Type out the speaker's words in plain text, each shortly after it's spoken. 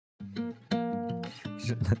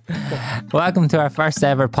Welcome to our first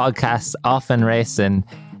ever podcast, Off and Racing,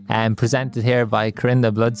 presented here by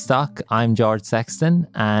Kurrinda Bloodstock. I'm George Sexton,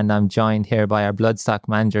 and I'm joined here by our Bloodstock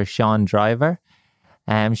manager, Sean Driver.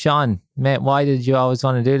 Sean, mate, why did you always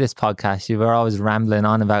want to do this podcast? You were always rambling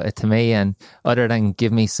on about it to me, and other than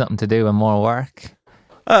give me something to do and more work.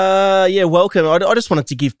 Welcome. I just wanted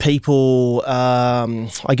to give people, to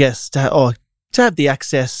have the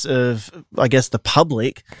access of, the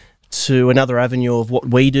public to another avenue of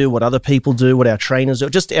what we do, what other people do, what our trainers do,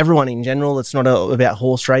 just everyone in general. It's not about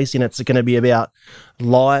horse racing. It's going to be about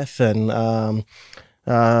life and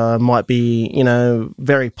might be,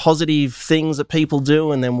 very positive things that people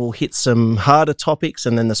do, and then we'll hit some harder topics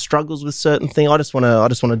and then the struggles with certain things. I just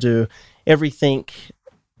want to do everything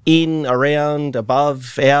in, around,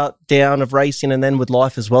 above, out, down of racing, and then with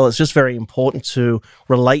life as well. It's just very important to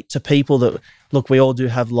relate to people that, look, we all do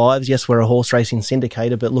have lives. Yes, we're a horse racing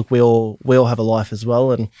syndicator, but look, we all have a life as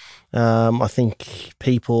well. And I think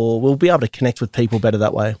people will be able to connect with people better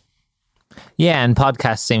that way. Yeah, and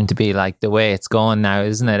podcasts seem to be like the way it's going now,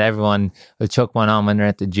 isn't it? Everyone will chuck one on when they're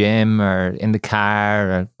at the gym or in the car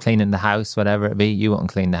or cleaning the house, whatever it be. You won't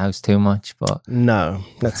clean the house too much, but... No,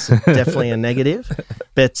 that's definitely a negative.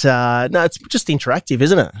 But no, it's just interactive,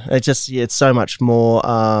 isn't it? It's so much more,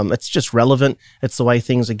 it's just relevant. It's the way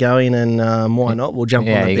things are going, and why not? We'll jump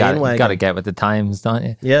on the bandwagon. You got to get with the times, don't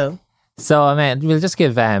you? Yeah. So, we'll just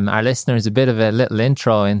give our listeners a bit of a little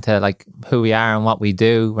intro into like who we are and what we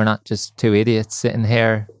do. We're not just two idiots sitting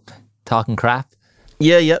here talking crap.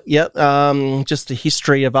 Yep. Just the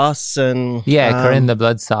history of us and... Kurrinda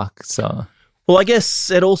Bloodstock, so... Well, I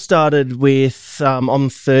guess it all started with,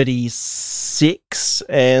 I'm 36,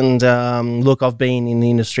 and look, I've been in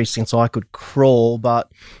the industry since I could crawl,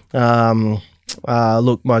 but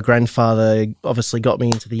look, my grandfather obviously got me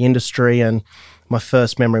into the industry, and my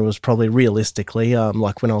first memory was probably realistically,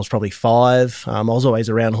 like when I was probably 5. I was always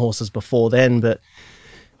around horses before then, but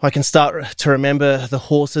I can start to remember the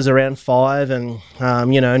horses around 5 and,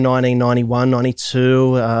 1991,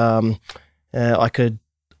 92.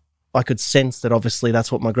 I could sense that obviously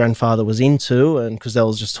that's what my grandfather was into, and because there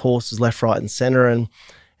was just horses left, right and centre. And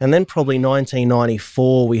then probably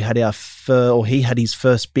 1994, he had his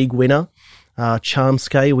first big winner.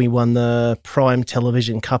 Charmsky, we won the Prime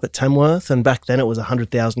Television Cup at Tamworth, and back then it was a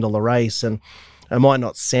 $100,000 race, and it might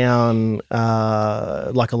not sound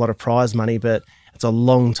like a lot of prize money, but it's a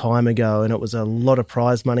long time ago, and it was a lot of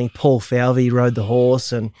prize money. Paul Falvey rode the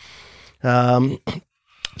horse, and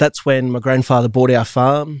that's when my grandfather bought our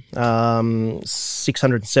farm,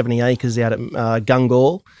 670 acres out at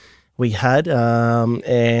Gungal. We had,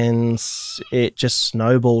 and it just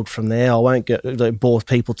snowballed from there. I won't bore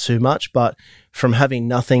people too much, but from having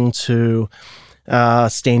nothing to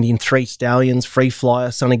standing 3 stallions, Free Flyer,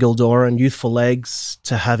 Sunny Gildora, and Youthful Legs,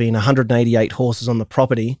 to having 188 horses on the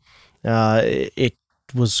property, it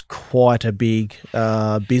was quite a big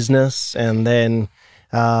business. And then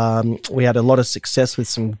we had a lot of success with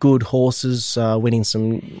some good horses, winning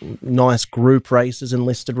some nice group races,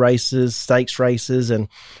 enlisted races, stakes races, and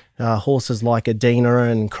horses like Adina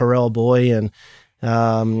and Corral Boy, and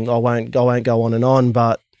I won't go on and on,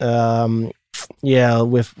 but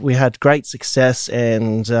we had great success,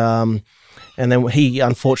 and then he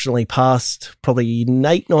unfortunately passed probably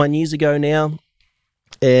 8-9 years ago now,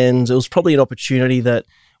 and it was probably an opportunity that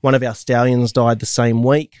one of our stallions died the same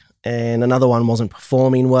week, and another one wasn't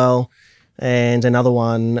performing well, and another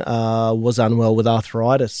one was unwell with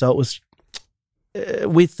arthritis. So it was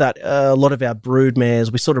with that, a lot of our brood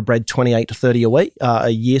mares, we sort of bred 28 to 30 a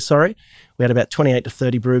year. We had about 28 to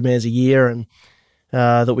 30 brood mares a year, and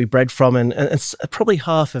that we bred from, and it's probably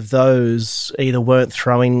half of those either weren't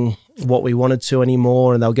throwing what we wanted to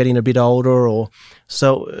anymore, and they were getting a bit older, or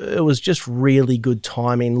so it was just really good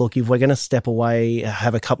timing. Look, if we're going to step away,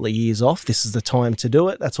 have a couple of years off, this is the time to do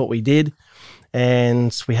it. That's what we did,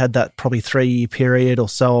 and we had that probably 3-year period or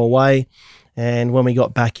so away. And when we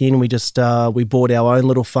got back in, we just we bought our own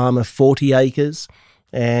little farm of 40 acres,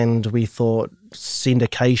 and we thought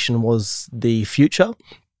syndication was the future,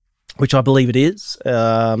 which I believe it is.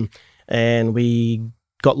 And we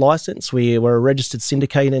got licensed. We were a registered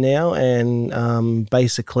syndicator now, and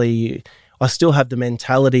basically I still have the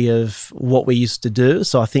mentality of what we used to do.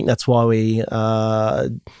 So I think that's why we're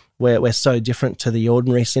so different to the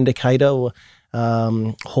ordinary syndicator.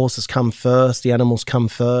 Horses come first, the animals come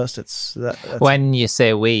first. That's when you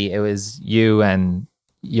say we, it was you and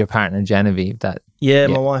your partner Genevieve. My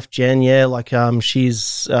wife Jen. She's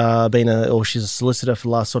she's a solicitor for the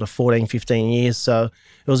last sort of 14-15 years. So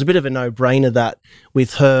it was a bit of a no-brainer that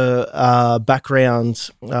with her background,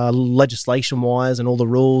 legislation-wise, and all the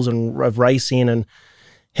rules and of racing, and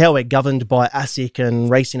how we're governed by ASIC and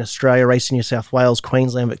Racing Australia, Racing New South Wales,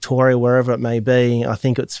 Queensland, Victoria, wherever it may be. I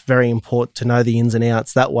think it's very important to know the ins and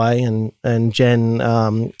outs that way. And Jen,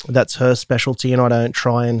 that's her specialty, and I don't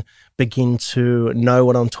try and begin to know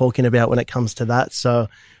what I'm talking about when it comes to that. So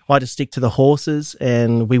I just stick to the horses,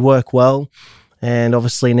 and we work well. And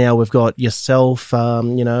obviously now we've got yourself,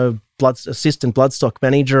 assistant bloodstock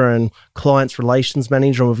manager and clients relations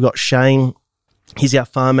manager, and we've got Shane. He's our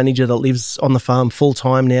farm manager that lives on the farm full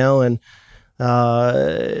time now, and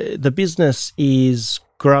the business is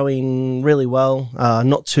growing really well.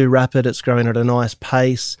 Not too rapid; it's growing at a nice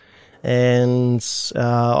pace, and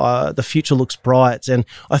the future looks bright. And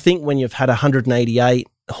I think when you've had 188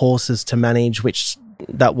 horses to manage, which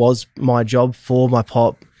that was my job for my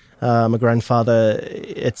pop, my grandfather,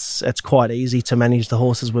 it's quite easy to manage the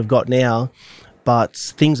horses we've got now, but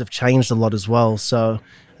things have changed a lot as well. So.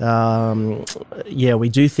 We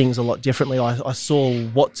do things a lot differently. I saw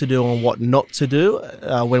what to do and what not to do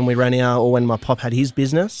when we ran when my pop had his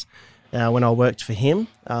business, when I worked for him.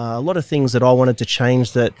 A lot of things that I wanted to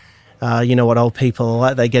change that, what old people are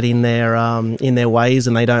like, they get in their ways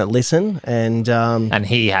and they don't listen. And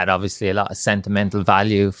he had obviously a lot of sentimental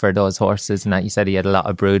value for those horses, and that you said he had a lot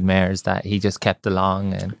of brood mares that he just kept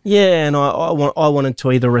along. And I wanted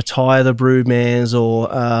to either retire the brood mares or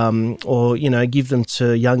give them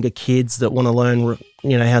to younger kids that want to learn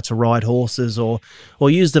how to ride horses, or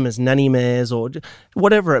use them as nanny mares, or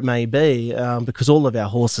whatever it may be, because all of our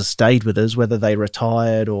horses stayed with us, whether they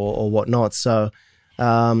retired or whatnot. So.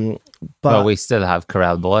 But we still have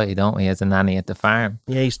Corral Boy, don't we, as a nanny at the farm?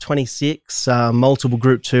 Yeah, he's 26, multiple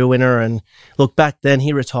Group 2 winner. And look, back then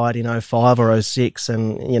he retired in 05 or 06,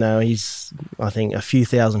 and, he's, I think, a few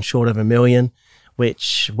thousand short of $1 million,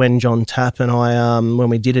 which when John Tapp and I, when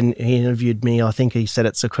we did, he interviewed me, I think he said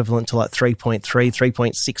it's equivalent to like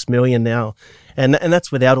 3.6 million now. And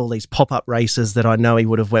that's without all these pop-up races that I know he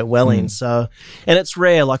would have went well in. So, and it's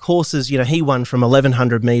rare, like horses, he won from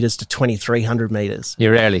 1,100 metres to 2,300 metres.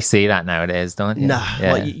 You rarely see that nowadays, don't you? Nah,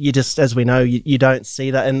 yeah. Like you just, as we know, you don't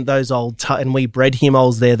see that. And those and we bred him, I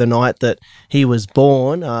was there the night that he was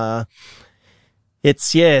born.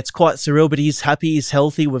 It's quite surreal, but he's happy, he's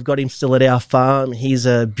healthy. We've got him still at our farm. He's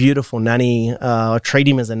a beautiful nanny. I treat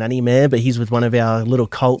him as a nanny mare, but he's with one of our little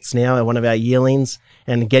colts now, one of our yearlings,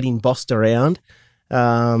 and get him bossed around.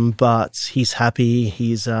 But he's happy.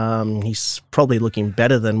 He's probably looking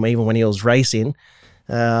better than even when he was racing.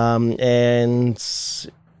 It's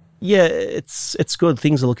good.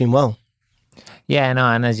 Things are looking well. Yeah, no,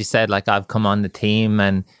 and as you said, like I've come on the team,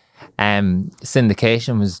 and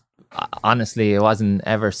syndication was, honestly, it wasn't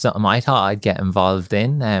ever something I thought I'd get involved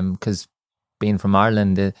in, because being from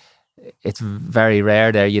Ireland, it's very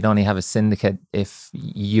rare there. You'd only have a syndicate if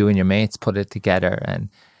you and your mates put it together.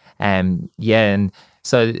 And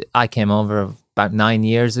so I came over about 9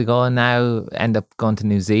 years ago now, ended up going to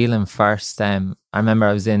New Zealand first. I remember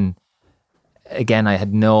I was I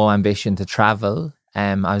had no ambition to travel.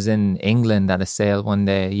 I was in England at a sale one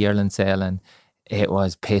day, a yearling sale, and it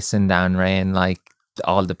was pissing down rain, like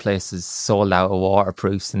all the places sold out of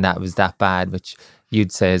waterproofs, and that was that bad, which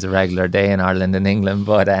you'd say is a regular day in Ireland and England.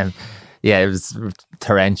 But it was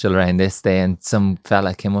torrential rain this day, and some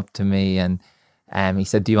fella came up to me and he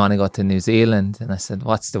said, "Do you want to go to New Zealand?" And I said,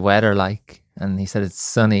 "What's the weather like?" And he said, "It's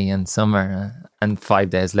sunny in summer." And 5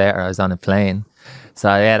 days later I was on a plane. So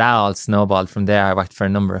that all snowballed from there. I worked for a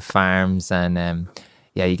number of farms, and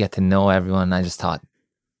you get to know everyone. I just thought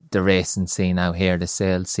the racing scene out here, the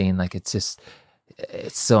sales scene, like it's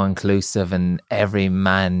so inclusive, and every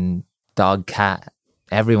man, dog, cat,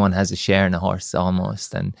 everyone has a share in a horse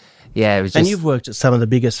almost. And it was just... And you've worked at some of the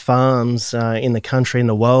biggest farms in the country, in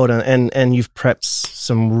the world, and you've prepped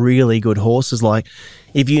some really good horses. Like,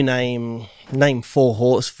 if you name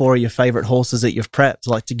four of your favourite horses that you've prepped,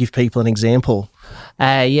 like, to give people an example.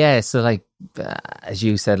 So like, as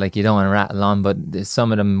you said, like, you don't want to rattle on, but there's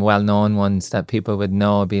some of them well-known ones that people would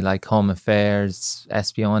know would be like Home Affairs,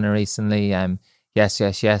 Espiona recently,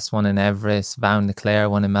 Yes, one in Everest, Vow Clare,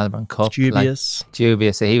 one in Melbourne Cup. Dubious.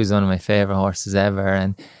 So he was one of my favourite horses ever.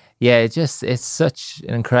 And it's such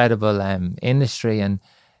an incredible industry. And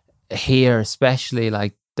here, especially,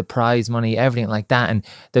 like the prize money, everything like that. And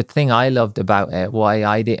the thing I loved about it, why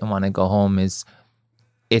I didn't want to go home, is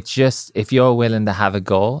it's just, if you're willing to have a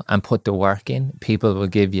go and put the work in, people will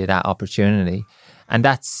give you that opportunity. And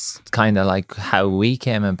that's kind of like how we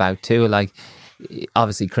came about too. Like,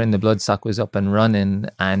 obviously Kurrinda Bloodstock was up and running,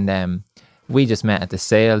 and we just met at the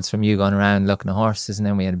sales from you going around looking at horses, and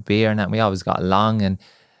then we had a beer and that. We always got along, and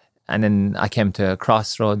then I came to a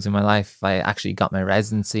crossroads in my life. I actually got my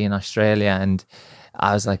residency in Australia, and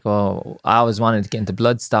I was like, oh, I always wanted to get into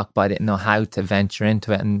bloodstock, but I didn't know how to venture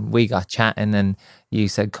into it. And we got chatting, and you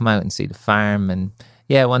said, come out and see the farm. And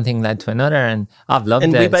yeah, one thing led to another, and I've loved it.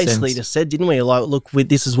 And we basically just said, didn't we? Like, look,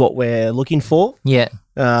 this is what we're looking for. Yeah.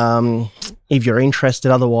 If you're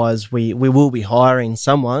interested, otherwise we will be hiring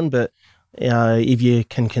someone, but if you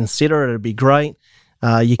can consider it, it'd be great.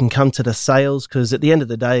 You can come to the sales, because at the end of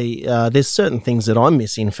the day, there's certain things that I'm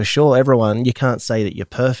missing for sure. Everyone, you can't say that you're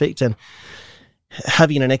perfect, and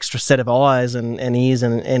having an extra set of eyes and ears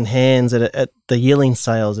and hands at the yearling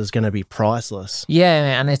sales is going to be priceless.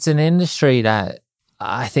 Yeah, and it's an industry that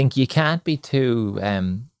I think you can't be too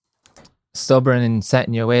stubborn in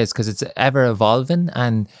setting your ways, because it's ever evolving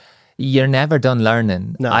and you're never done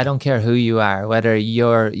learning. No. I don't care who you are, whether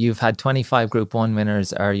you've had 25 Group 1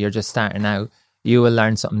 winners or you're just starting out, you will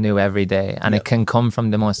learn something new every day, and it can come from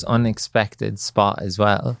the most unexpected spot as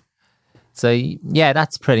well. So yeah,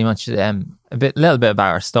 that's pretty much a little bit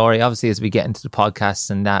about our story. Obviously, as we get into the podcast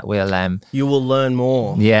and that, we'll you will learn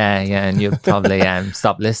more. Yeah, and you'll probably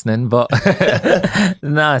stop listening. But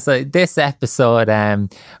no, so this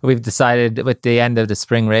episode, we've decided with the end of the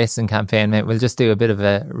spring racing campaign, mate, we'll just do a bit of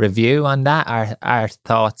a review on that, our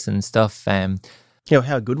thoughts and stuff.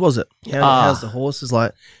 How good was it? How's the horses?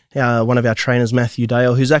 Like one of our trainers, Matthew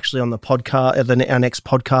Dale, who's actually on the podcast, our next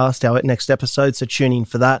podcast, our next episode. So tune in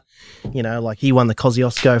for that. Like he won the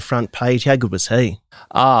Kosciuszko front page. How good was he?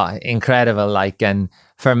 Oh, incredible! Like, and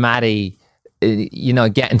for Matty,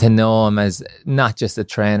 getting to know him as not just a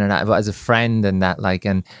trainer, but as a friend, and that, like,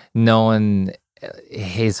 and knowing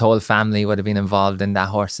his whole family would have been involved in that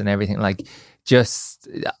horse and everything, like. Just,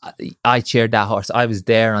 I cheered that horse. I was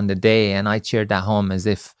there on the day, and I cheered that home as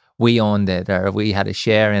if we owned it or we had a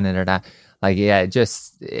share in it or that. Like, yeah,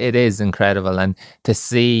 it is incredible. And to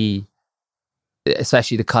see,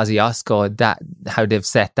 especially the Kosciuszko, how they've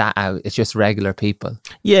set that out, it's just regular people.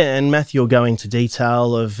 Yeah, and Matthew will go into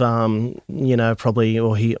detail of, probably,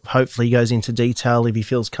 or he hopefully goes into detail if he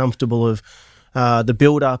feels comfortable of the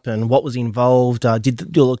build up and what was involved. Did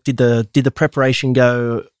the preparation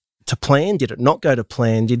go to plan? Did it not go to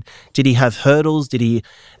plan? Did he have hurdles?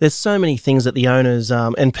 There's so many things that the owners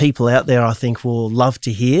and people out there, I think, will love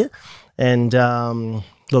to hear. And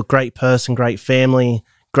look, great person, great family,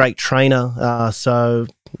 great trainer. So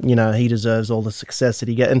he deserves all the success that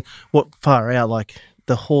he gets. And what far out, like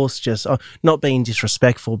the horse, just not being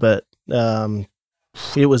disrespectful, but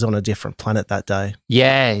it was on a different planet that day.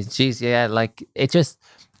 Yeah, geez, yeah, like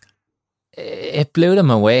it blew them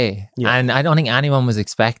away. Yeah. And I don't think anyone was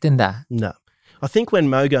expecting that. No. I think when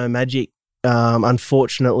Mogo Magic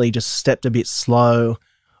unfortunately just stepped a bit slow,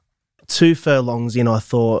 2 furlongs in, I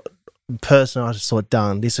thought, personally, I just thought,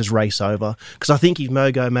 done, this is race over. Because I think if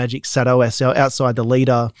Mogo Magic sat OSL outside the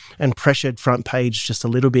leader and pressured front page just a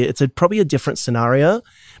little bit, it's probably a different scenario.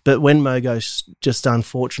 But when Mogo just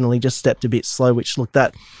unfortunately just stepped a bit slow, which, look,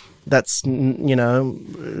 that's, at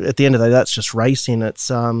the end of the day, that's just racing.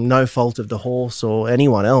 It's no fault of the horse or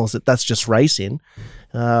anyone else. That's just racing.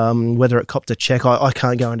 Whether it copped a check, I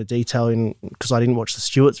can't go into detail because I didn't watch the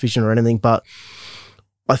Stewart's vision or anything, but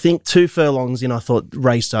I think 2 furlongs in, I thought,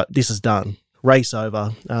 this is done. Race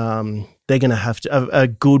over. They're going to have to, a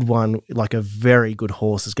good one, like a very good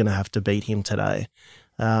horse, is going to have to beat him today.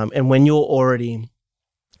 And when you're already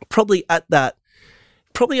probably at that,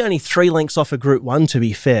 probably only 3 lengths off a Group 1, to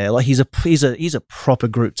be fair. Like he's a proper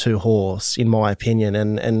Group 2 horse, in my opinion,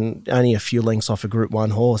 and only a few lengths off a Group 1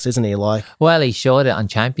 horse, isn't he? Like, well, he showed it on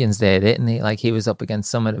Champions Day, didn't he? Like, he was up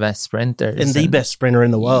against some of the best sprinters. And the best sprinter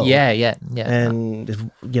in the world. Yeah.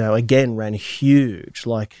 And, again, ran huge.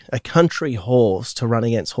 Like, a country horse to run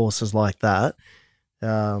against horses like that,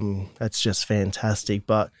 that's just fantastic.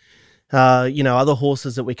 But other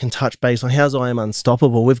horses that we can touch base on. How's I Am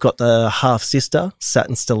Unstoppable? We've got the half sister,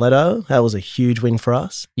 Satin Stiletto. That was a huge win for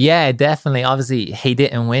us. Yeah, definitely. Obviously, he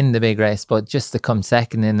didn't win the big race, but just to come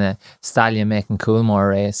second in the Stallion Making Coolmore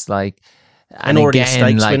race, like, and already again,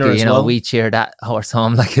 a stakes winner as well. We cheer that horse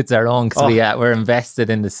home like it's our own, because we're invested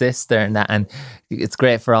in the sister and that, and it's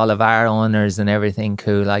great for all of our owners and everything.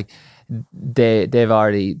 Cool, like. They've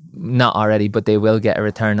already, not already, but they will get a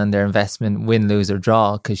return on their investment, win, lose or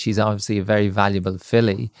draw, because she's obviously a very valuable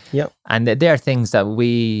filly. Yep. And there are things that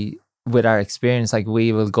we, with our experience, like,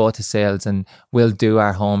 we will go to sales and we'll do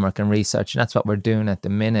our homework and research, and that's what we're doing at the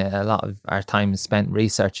minute. A lot of our time is spent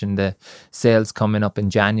researching the sales coming up in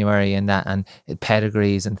January and that, and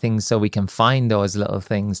pedigrees and things, so we can find those little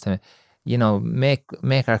things to make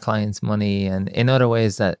our clients money, and in other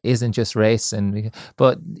ways that isn't just racing.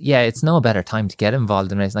 But yeah, it's no better time to get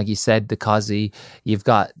involved in racing. Like you said, the Cosy, you've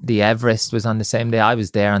got the Everest was on the same day. I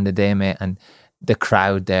was there on the day, mate, and the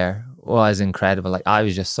crowd there was incredible. Like, I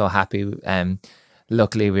was just so happy.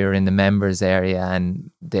 Luckily, we were in the members area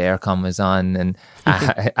and the aircon was on. And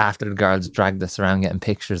after the girls dragged us around getting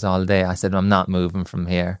pictures all day, I said, I'm not moving from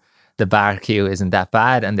here. The bar queue isn't that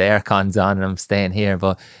bad and the aircon's on and I'm staying here.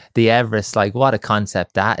 But the Everest, like, what a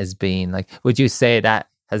concept that has been. Like, would you say that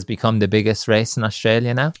has become the biggest race in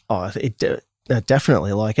Australia now? Oh,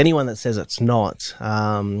 definitely. Like, anyone that says it's not.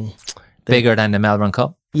 Bigger than the Melbourne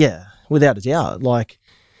Cup? Yeah, without a doubt. Like,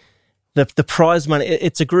 the prize money,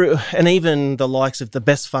 it's a group, and even the likes of the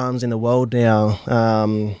best farms in the world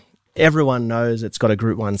now, everyone knows it's got a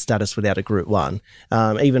Group 1 status without a Group 1.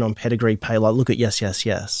 Even on pedigree pay, like, look at Yes, Yes,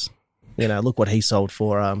 Yes. You know, look what he sold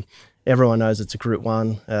for. Everyone knows it's a Group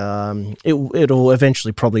 1. It'll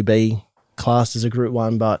eventually probably be classed as a Group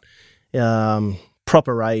 1, but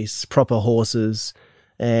proper race, proper horses,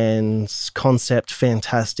 and concept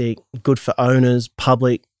fantastic, good for owners,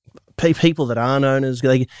 public, people that aren't owners,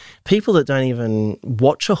 people that don't even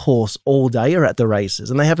watch a horse all day are at the races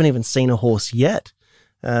and they haven't even seen a horse yet.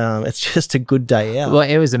 It's just a good day out. Well,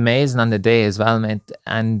 it was amazing on the day as well, mate.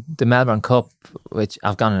 And the Melbourne Cup, which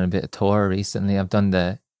I've gone on a bit of tour recently. I've done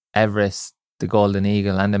the Everest, the Golden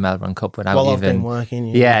Eagle and the Melbourne Cup without I've been working.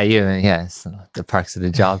 Yes, the perks of the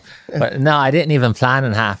job. But no, I didn't even plan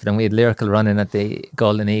on half of them. We had Lyrical running at the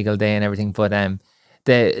Golden Eagle day and everything. But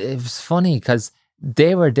it was funny because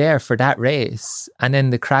they were there for that race and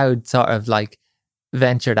then the crowd sort of like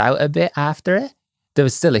ventured out a bit after it. There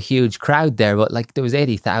was still a huge crowd there, but like there was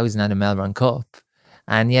 80,000 at the Melbourne Cup.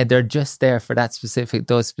 And yeah, they're just there for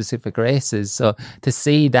those specific races. So to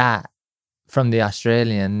see that from the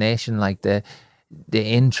Australian nation, like the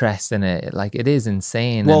interest in it, like it is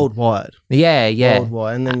insane. Worldwide. Yeah.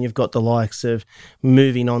 Worldwide. And then you've got the likes of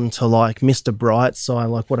moving on to like Mr. Brightside,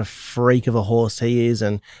 like what a freak of a horse he is,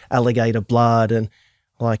 and Alligator Blood, and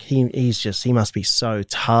like he must be so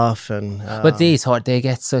tough. And but these they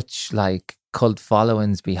get such like cult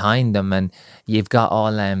followings behind them, and you've got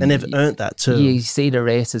all and they've earned that too. You see the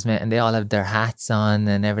races, mate, and they all have their hats on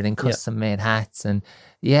and everything, custom made hats, and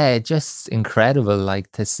yeah, just incredible,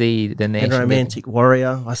 like to see the nation. And Romantic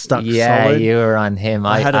Warrior, I stuck solid. Yeah, you were on him.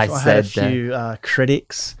 I had a few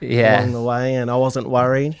critics along the way, and I wasn't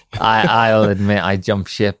worried. I'll admit I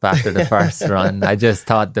jumped ship after the first run. I just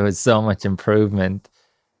thought there was so much improvement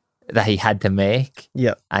that he had to make.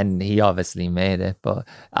 Yeah. And he obviously made it. But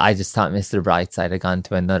I just thought Mr. Brightside had gone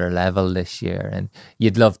to another level this year. And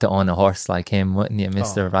you'd love to own a horse like him, wouldn't you,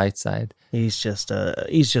 Mr. Brightside? He's just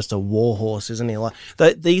a war horse, isn't he? Like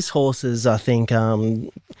these horses, I think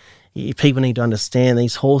people need to understand,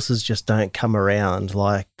 these horses just don't come around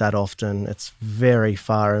like that often. It's very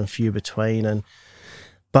far and few between.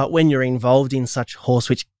 But when you're involved in such a horse,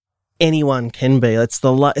 which anyone can be, it's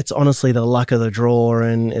honestly the luck of the draw,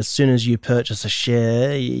 and as soon as you purchase a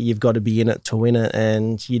share, you've got to be in it to win it,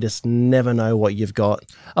 and you just never know what you've got.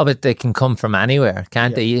 Oh, but they can come from anywhere,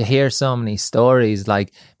 can't they? You hear so many stories,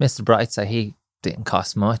 like Mr. Brightside, he didn't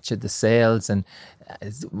cost much at the sales, and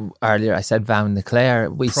earlier I said Van de Clare,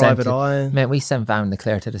 we sent Van de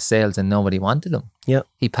Clare to the sales and nobody wanted him. Yeah,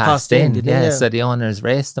 he passed in, so the owners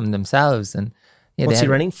raced them themselves. And what's he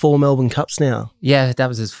running? 4 Melbourne Cups now. Yeah, that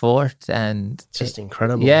was his fourth, and just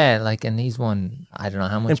incredible. Yeah, like, and he's won I don't know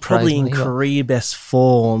how much. And probably in career best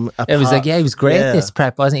form. It was like, he was great this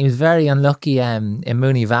prep, wasn't he? He was very unlucky in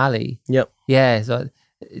Moonee Valley. Yep. Yeah, so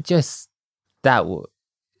just that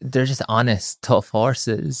they're just honest, tough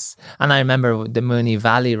horses. And I remember the Moonee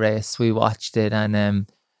Valley race, we watched it, and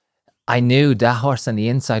I knew that horse on the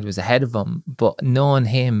inside was ahead of him, but on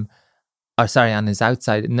his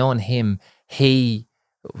outside, knowing him, he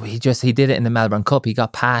did it in the Melbourne Cup. He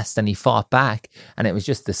got past and he fought back, and it was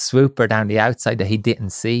just the swooper down the outside that he didn't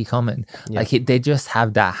see coming. Yeah. Like they just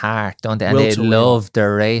have that heart, don't they? And they love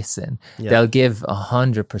their racing. Yeah. They'll give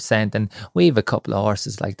 100%. And we have a couple of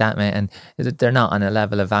horses like that, mate. And they're not on a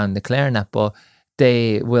level of Van de Clare and that, but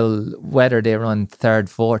they will, whether they run third,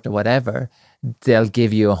 fourth, or whatever, they'll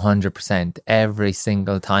give you 100% every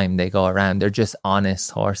single time they go around. They're just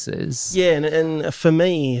honest horses. Yeah, and for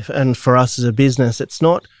me and for us as a business, it's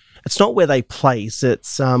not where they place.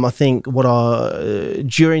 It's I think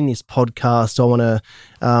during this podcast, I want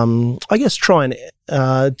to I guess try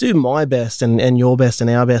and do my best and your best and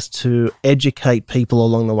our best to educate people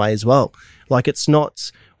along the way as well. Like, it's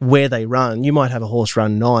not where they run. You might have a horse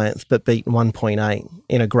run 9th but beat 1.8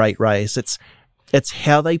 in a great race. It's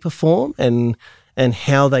how they perform and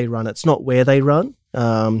how they run. It's not where they run.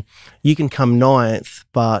 You can come 9th,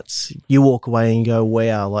 but you walk away and go,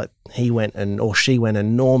 wow, like he went or she went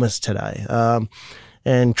enormous today.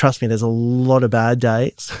 And trust me, there's a lot of bad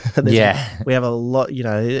days. Yeah. We have a lot,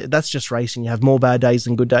 that's just racing. You have more bad days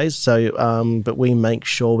than good days. So, but we make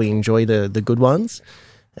sure we enjoy the good ones.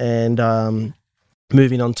 And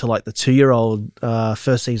moving on to like the 2-year-old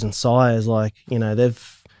first season sires, like,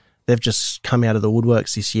 they've just come out of the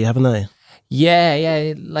woodworks this year, haven't they?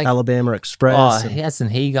 Yeah. Like Alabama Express.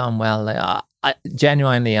 Hasn't he gone well? Like, I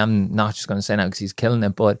genuinely, I'm not just going to say now because he's killing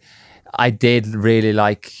it, but I did really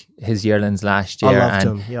like his yearlings last year. I loved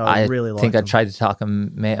him. Yeah, I really liked him. I tried to talk a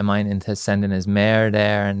mate of mine into sending his mare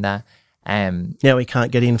there and that. Now we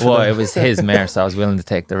can't get in for Well, it was his mare, so I was willing to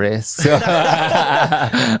take the risk. So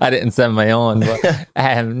I didn't send my own. But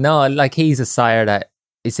no, like he's a sire that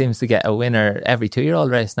he seems to get a winner every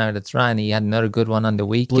 2-year-old race now that's run. He had another good one on the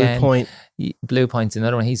weekend. Blue Point's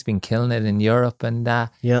another one. He's been killing it in Europe and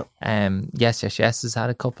that. Yeah. Yes has had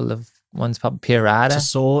a couple of ones.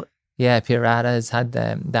 Pirata. Yeah, Pirata has had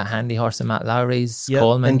that handy horse in Matt Lowry's,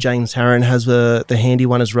 Coleman. And James Harron has the handy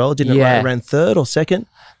one as well. Didn't it ran third or second?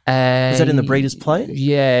 Was that in the Breeders' Plate?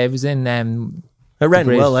 Yeah, it was in... it ran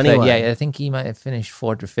well anyway. Yeah, I think he might have finished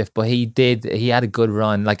 4th or 5th, but he had a good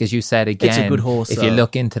run. Like, as you said again, it's a good horse. If you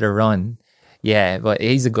look into the run, yeah, but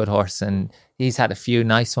he's a good horse and he's had a few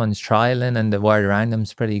nice ones trialing and the word around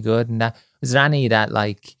him's pretty good. And that was there any that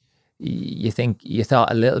like you think you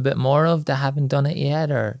thought a little bit more of that haven't done it yet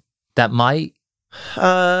or that might?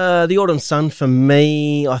 The Autumn Sun for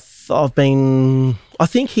me, I'm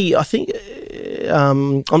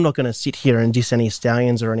not going to sit here and diss any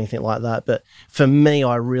stallions or anything like that, but for me,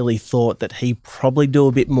 I really thought that he probably do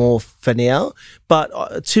a bit more for now.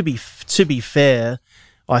 But to be fair,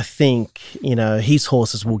 I think his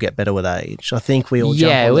horses will get better with age. I think we all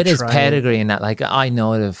jump on with the his train. pedigree and that. Like I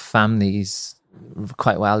know the families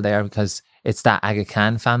quite well there because it's that Aga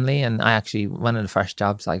Khan family, and I actually one of the first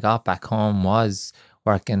jobs I got back home was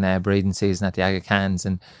working breeding season at the Aga Khans,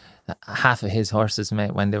 and half of his horses,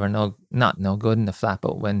 mate, when they were not no good in the flat,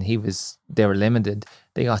 but when they were limited,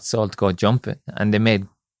 they got sold to go jumping, and they made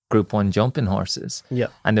Group 1 jumping horses. Yeah,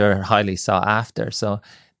 and they were highly sought after. So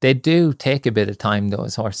they do take a bit of time,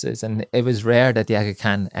 those horses, and it was rare that the Aga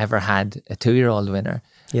Khan ever had a 2-year-old winner.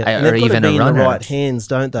 Yeah, and they've got to be in the right hands,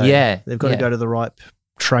 don't they? Yeah, they've got to go to the right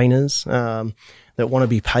trainers that want to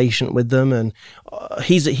be patient with them, and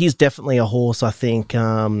he's definitely a horse. I think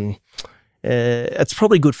it's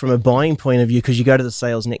probably good from a buying point of view because you go to the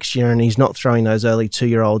sales next year and he's not throwing those early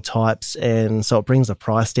 2-year-old types, and so it brings the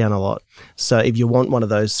price down a lot. So if you want one of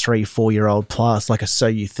those 3-4-year-old plus, like a So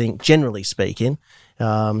You Think, generally speaking.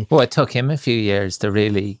 Well, it took him a few years to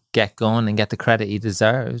really get going and get the credit he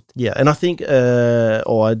deserved. Yeah, and I think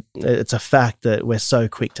it's a fact that we're so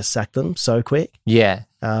quick to sack them, so quick. Yeah,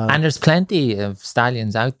 and there's plenty of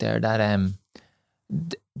stallions out there that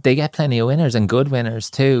they get plenty of winners and good winners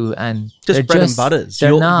too, and just bread and butters.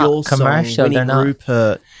 They're not commercial. They're not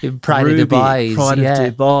Rupert, Pride of Dubai. Pride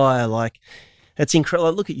of Dubai. Like, it's incredible.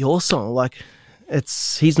 Like, look at your song. Like,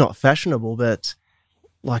 he's not fashionable, but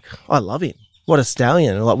like I love him. What a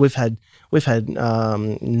stallion! Like we've had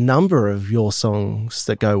number of your songs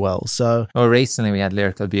that go well. So, recently we had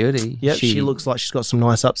Lyrical Beauty. Yeah, she looks like she's got some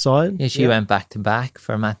nice upside. Yeah, she went back to back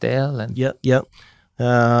for Matt Dale. And yep.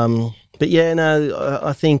 But yeah, no,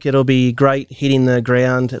 I think it'll be great hitting the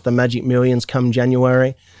ground at the Magic Millions come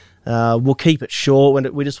January. We'll keep it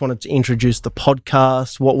short. We just wanted to introduce the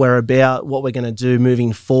podcast, what we're about, what we're going to do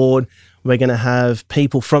moving forward. We're going to have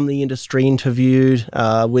people from the industry interviewed,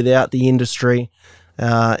 without the industry,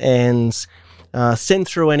 and send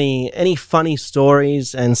through any funny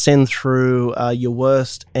stories and send through your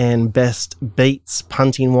worst and best beats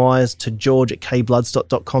punting-wise to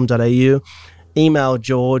george@kbloodstock.com.au. Email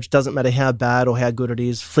George, doesn't matter how bad or how good it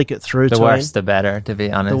is, flick it through to him. The worse the better, to be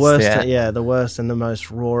honest. The worst, the worst and the most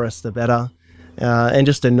rawest the better. And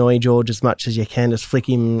just annoy George as much as you can. Just flick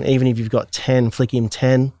him, even if you've got 10, flick him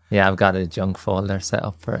 10. Yeah, I've got a junk folder set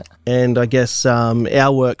up for it. And I guess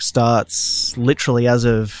our work starts literally as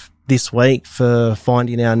of this week for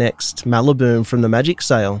finding our next Malibu from the Magic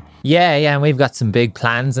sale. Yeah, and we've got some big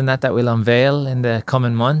plans in that we'll unveil in the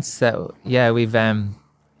coming months. We've been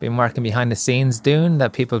working behind the scenes doing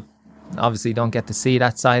that. People obviously don't get to see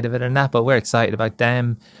that side of it and that, but we're excited about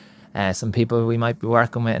them. Some people we might be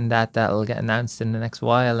working with and that'll get announced in the next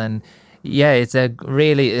while. And yeah,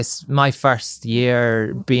 it's my first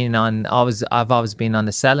year being on. I've always been on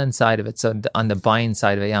the selling side of it, so on the buying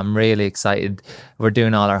side of it, I'm really excited. We're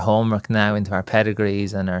doing all our homework now into our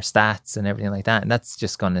pedigrees and our stats and everything like that, and that's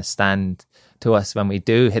just going to stand to us when we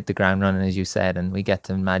do hit the ground running, as you said, and we get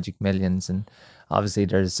to Magic Millions and obviously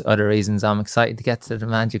there's other reasons I'm excited to get to the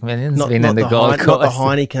Magic Millions. Not in the Gold Coast. Not the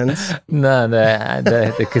Heinekens. No,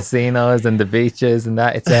 the casinos and the beaches and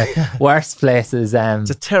that. It's a worse places. It's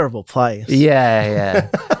a terrible place. Yeah.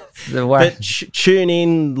 The worst. But tune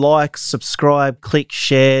in, like, subscribe, click,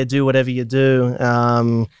 share, do whatever you do.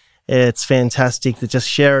 It's fantastic to just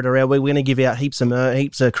share it around. We're going to give out heaps of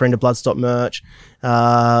Kurrinda Bloodstock merch.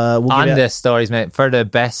 The stories, mate. For the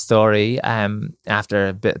best story, after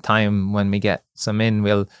a bit of time when we get some in,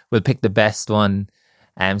 we'll pick the best one.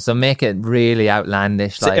 So make it really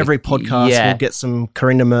outlandish. So every podcast we'll get some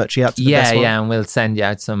Kurrinda merch out to the best one. And we'll send you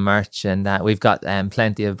out some merch, and we've got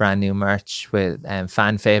plenty of brand new merch with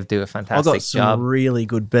fan fave do a fantastic job. I've got some really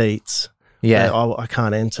good beats. Yeah, I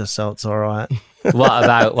can't enter, so it's all right.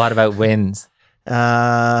 What about wins?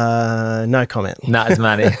 No comment. Not as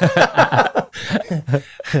many.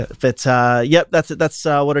 But yep, that's it. That's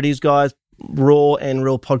what it is, guys. Raw and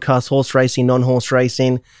real podcast, horse racing, non-horse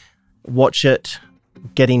racing. Watch it,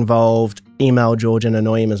 get involved, email George and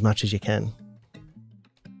annoy him as much as you can.